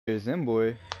Here's him,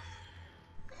 boy.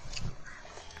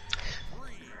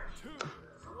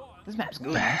 This map's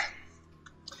good.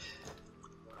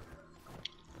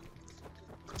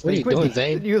 What are you doing,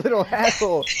 Zane? You little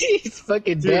asshole. He's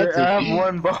fucking Dude, dancing. I have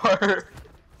one bar.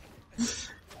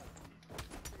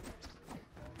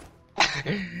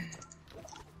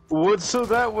 What? So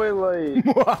that way, like,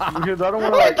 because I don't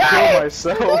want to like kill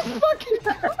myself.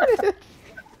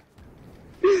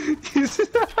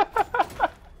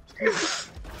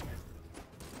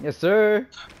 Yes, sir.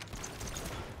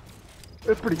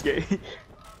 That's pretty gay.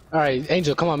 Alright,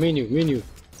 Angel, come on, me and you.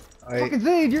 Alright. Fucking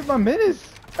Zane, you're my menace.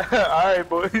 Alright,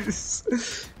 boys.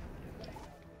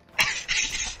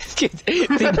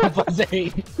 Think about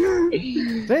Zane.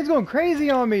 Zane's going crazy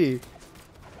on me.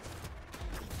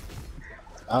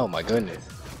 Oh my goodness.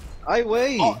 I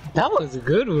wait. Oh, that was a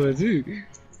good one, dude.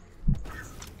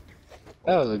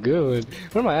 That was a good one.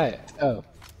 Where am I at? Oh.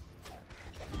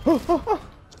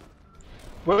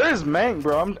 Where's Mank,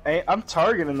 bro? I'm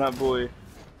targeting that boy.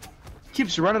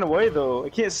 Keeps running away though. I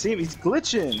can't see him. He's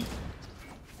glitching.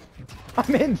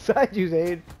 I'm inside you,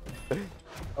 Zane.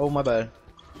 Oh my bad.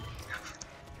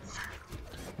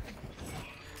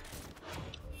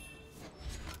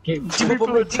 Okay,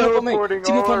 People are teleporting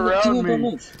all around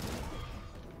me.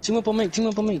 Team up on me.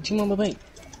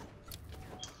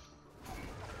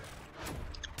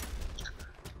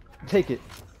 Take it.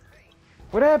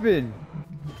 What happened?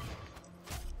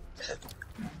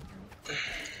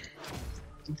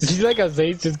 Do you like how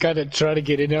Zane's just kinda trying to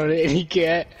get in on it and he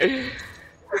can't?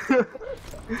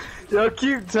 Y'all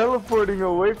keep teleporting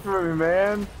away from me,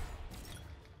 man.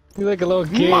 He's like a little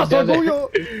kid down there.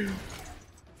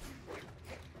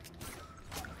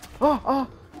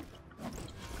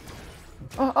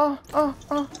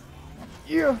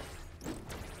 Yeah.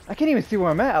 I can't even see where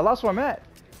I'm at. I lost where I'm at.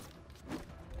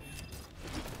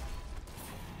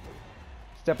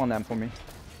 Step on that for me.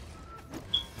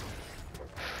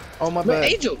 Oh my Wait, bad.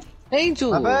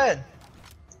 Angel! My bad.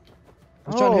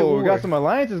 I'm trying to hit Oh, we war. got some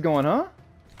alliances going, huh?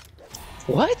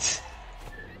 What?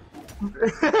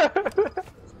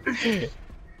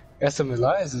 Got some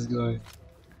alliances going.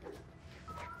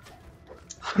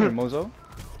 Here, Mozo.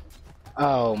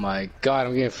 Oh my god,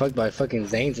 I'm getting fucked by fucking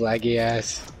Zane's laggy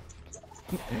ass.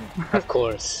 Of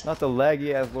course. Not the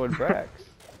laggy ass Lord Brax.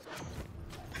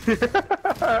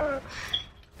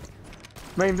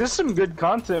 Man, there's some good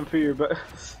content for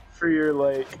your,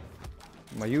 like,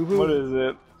 My Yoo-hoo. what is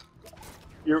it?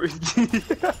 Your,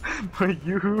 my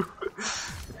you.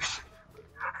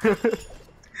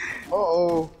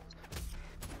 Uh-oh.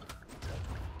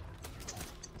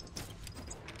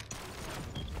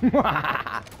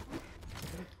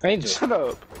 Angel. Shut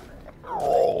up.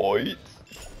 Right.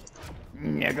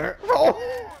 Nigger. Oh.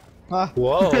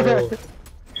 Whoa.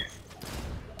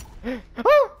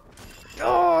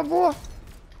 Oh, boy.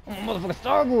 I'm a motherfucking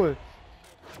star boy.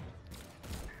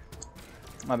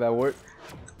 My bad word.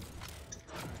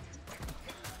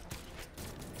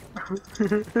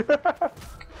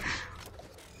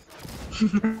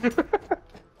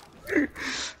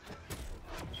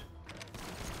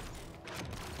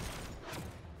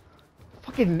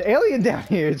 Fucking alien down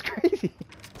here, it's crazy.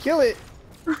 Kill it.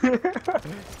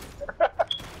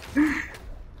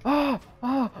 Oh.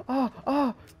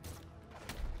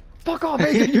 Fuck off,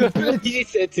 Aiden, you bitch. He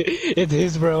said it's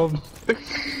his realm.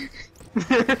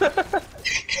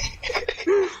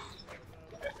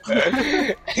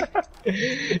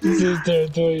 It's his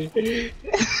territory.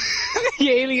 The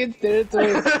alien's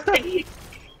territory.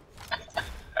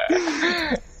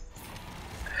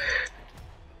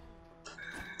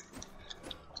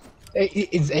 Hey,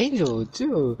 it's Angel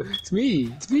too. It's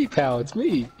me, pal. It's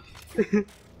me.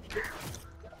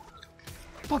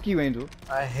 Fuck you, Angel.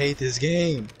 I hate this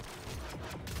game.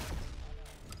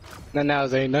 No, now,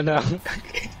 Zane. No.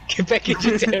 Get back in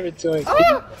your territory.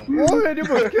 Ah! Boy, you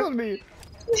almost killed me.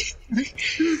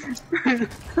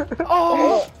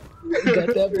 Oh! You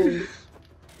got that boy.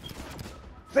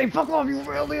 Say fuck off, you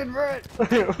alien rat.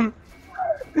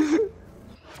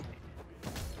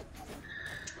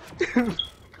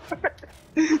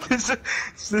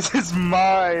 This is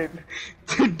mine.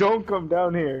 Dude, don't come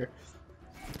down here.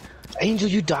 Angel,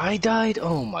 you died?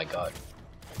 Oh my god.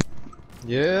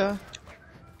 Yeah.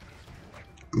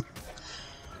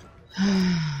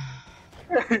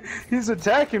 He's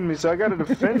attacking me, so I gotta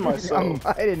defend I'm myself.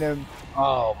 fighting him.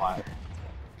 Oh my.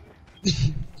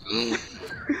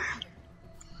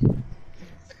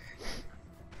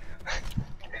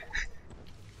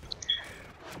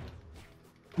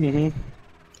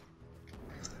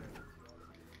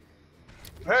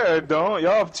 Hey, don't.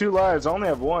 Y'all have 2 lives. I only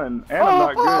have 1. And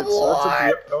I'm not good, so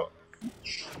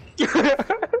that's a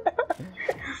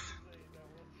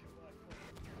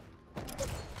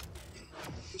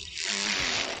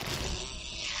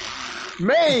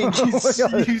Man, Oh my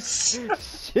God. you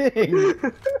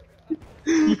Shitting.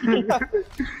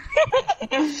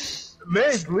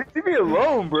 Man, leave me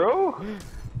alone, bro.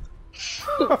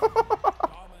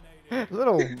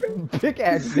 Little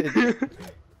pickaxe bitch.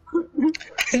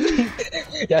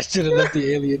 Y'all should have left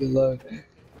the alien alone.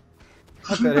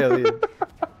 Fuck that alien.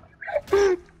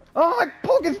 Oh,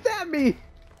 Pokin stabbed me.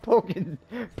 Pokin.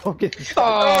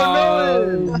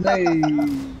 Oh, no!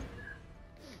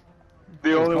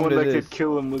 The only come one to that this. could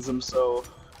kill him was himself.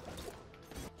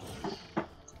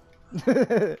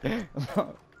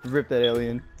 Rip that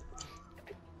alien.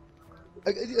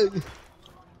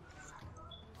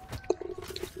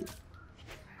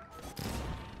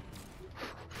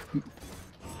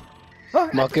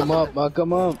 Muck him up, muck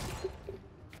him up.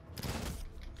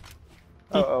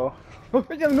 Uh-oh. Oh,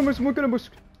 ya no me smoke na bush.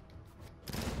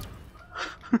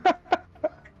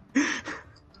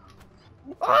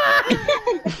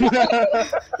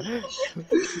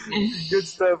 Good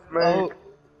stuff, man. Oh.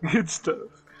 Good stuff.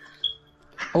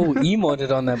 Oh,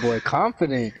 emoted on that boy,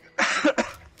 confident.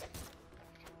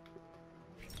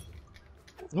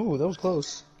 Ooh, that was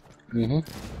close. Mm-hmm.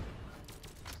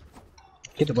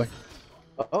 Hit the boy.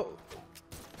 Oh.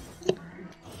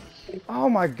 Oh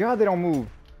my God, they don't move.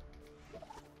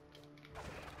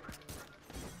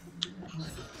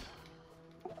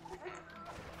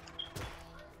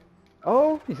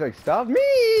 Oh, he's like, stop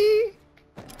me!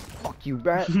 Fuck you,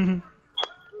 bat.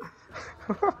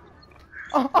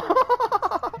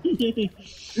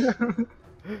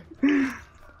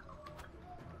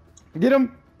 Get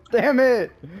him! Damn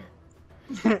it!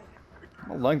 My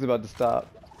lung's about to stop.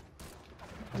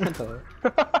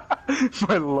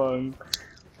 My lung.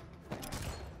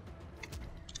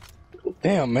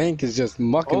 Damn, Mank is just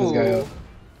mucking this guy up.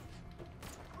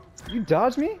 You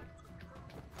dodged me?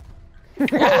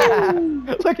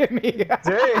 Look at me!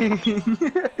 Dang.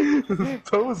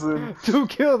 Posing. 2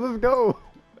 kills, let's go!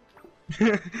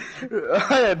 I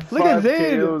had Look at 5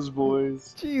 Zane. KOs,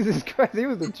 boys. Jesus Christ, he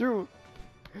was the truth.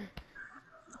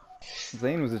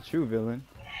 Zane was a true villain.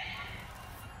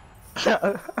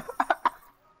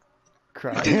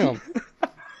 Crying. Damn.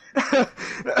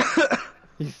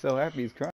 He's so happy he's crying.